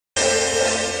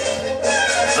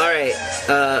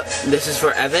This is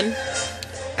for Evan,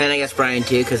 and I guess Brian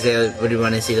too, because they would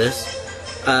want to see this.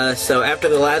 So after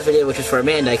the last video, which was for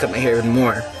Amanda, I cut my hair even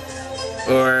more.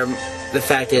 Or, the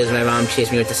fact is, my mom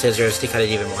chased me with the scissors to cut it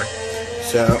even more.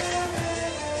 So,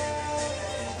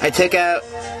 I took out,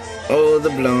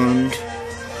 the blonde.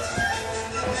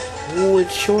 Ooh,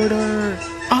 it's shorter.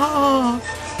 Oh!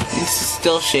 It's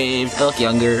still shaved. I look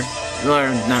younger. Or,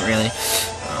 not really.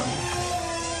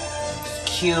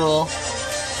 Cool.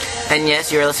 And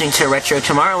yes, you're listening to Retro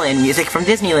Tomorrowland music from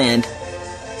Disneyland.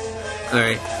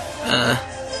 Alright.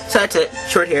 So that's it.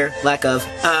 Short hair. Lack of.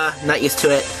 Not used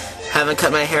to it. Haven't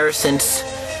cut my hair since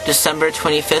December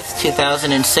 25th,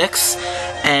 2006.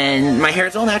 And my hair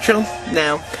is all natural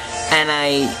now. And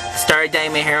I started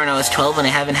dyeing my hair when I was 12, and I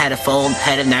haven't had a full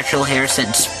head of natural hair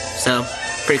since. So,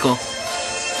 pretty cool.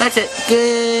 That's it.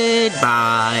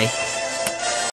 Goodbye.